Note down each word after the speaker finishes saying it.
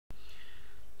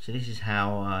So this is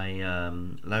how I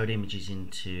load images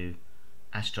into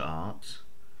Astroart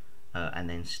and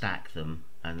then stack them,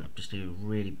 and just do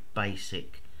really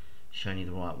basic, showing you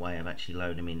the right way of actually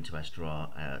loading them into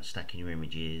Astroart, stacking your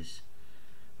images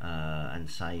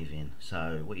and saving.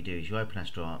 So what you do is you open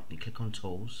Astroart, you click on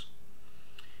Tools,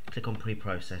 click on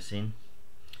Pre-Processing,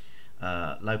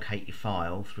 locate your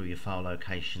file through your file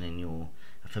location in your,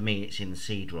 for me it's in the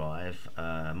C drive,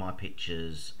 my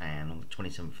pictures, and on the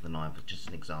 27th of the 9th, just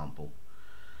an example,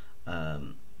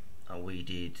 we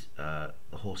did the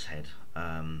horse head.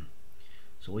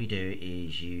 So what you do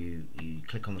is you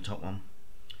click on the top one,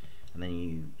 and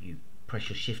then you press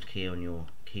your shift key on your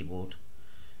keyboard,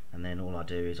 and then all I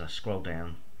do is I scroll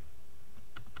down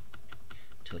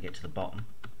till I get to the bottom.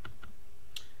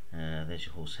 There's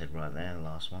your horse head right there, the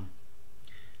last one.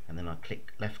 And then I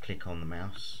left click on the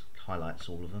mouse, highlights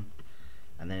all of them,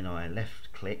 and then I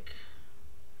left click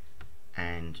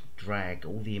and drag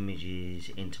all the images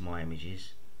into my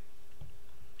images.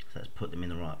 So let's put them in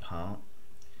the right part.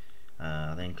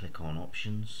 Then click on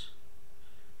options,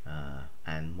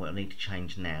 and what I need to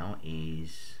change now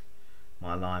is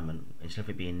my alignment. Instead of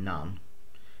it being none,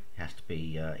 it has to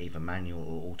be either manual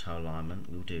or auto alignment.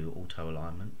 We'll do auto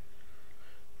alignment.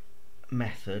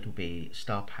 Method will be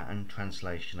star pattern,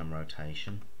 translation and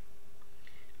rotation,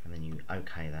 and then you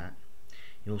OK that.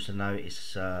 You also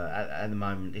notice at the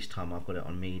moment, this time I've got it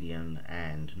on median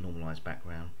and normalized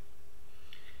background.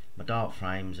 My dark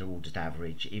frames are all just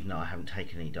average, even though I haven't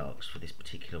taken any darks for this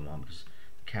particular one because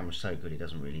the camera's so good it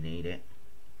doesn't really need it.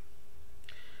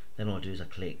 Then all I do is I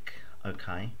click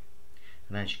OK,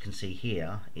 and as you can see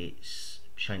here, it's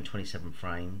showing 27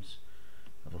 frames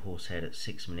of a horse head at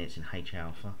 6 minutes in H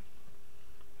alpha.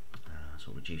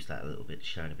 So I'll reduce that a little bit to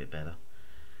show it a bit better.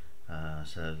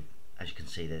 So as you can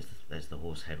see, there's the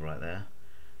horse head right there.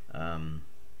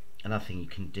 Another thing you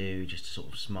can do, just to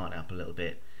sort of smarten it up a little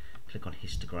bit, click on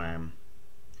histogram,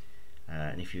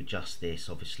 and if you adjust this,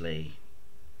 obviously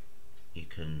you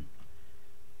can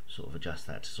sort of adjust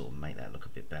that to sort of make that look a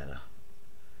bit better,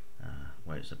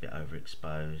 where it's a bit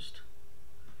overexposed.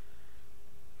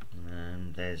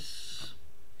 And there's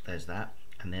that.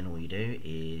 And then all you do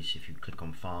is, if you click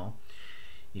on File,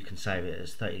 you can save it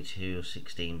as 32 or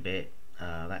 16-bit.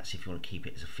 That's if you want to keep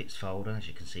it as a fixed folder, as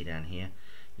you can see down here.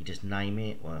 You just name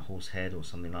it, or a horse head or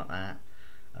something like that.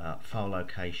 File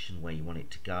location where you want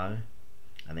it to go,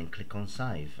 and then click on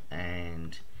Save.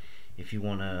 And if you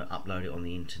want to upload it on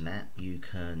the internet, you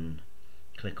can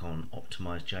click on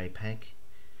Optimize JPEG.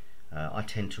 I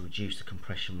tend to reduce the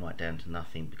compression right down to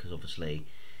nothing, because obviously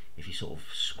if you sort of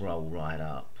scroll right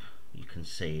up, you can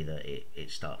see that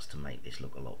it starts to make this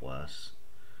look a lot worse.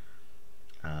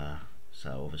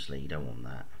 So obviously you don't want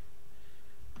that.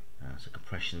 So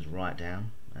compression's right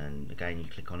down, and again you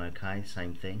click on OK,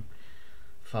 same thing.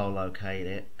 File locate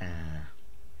it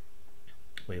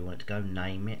where you want it to go,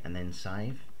 name it, and then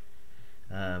save.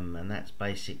 And that's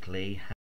basically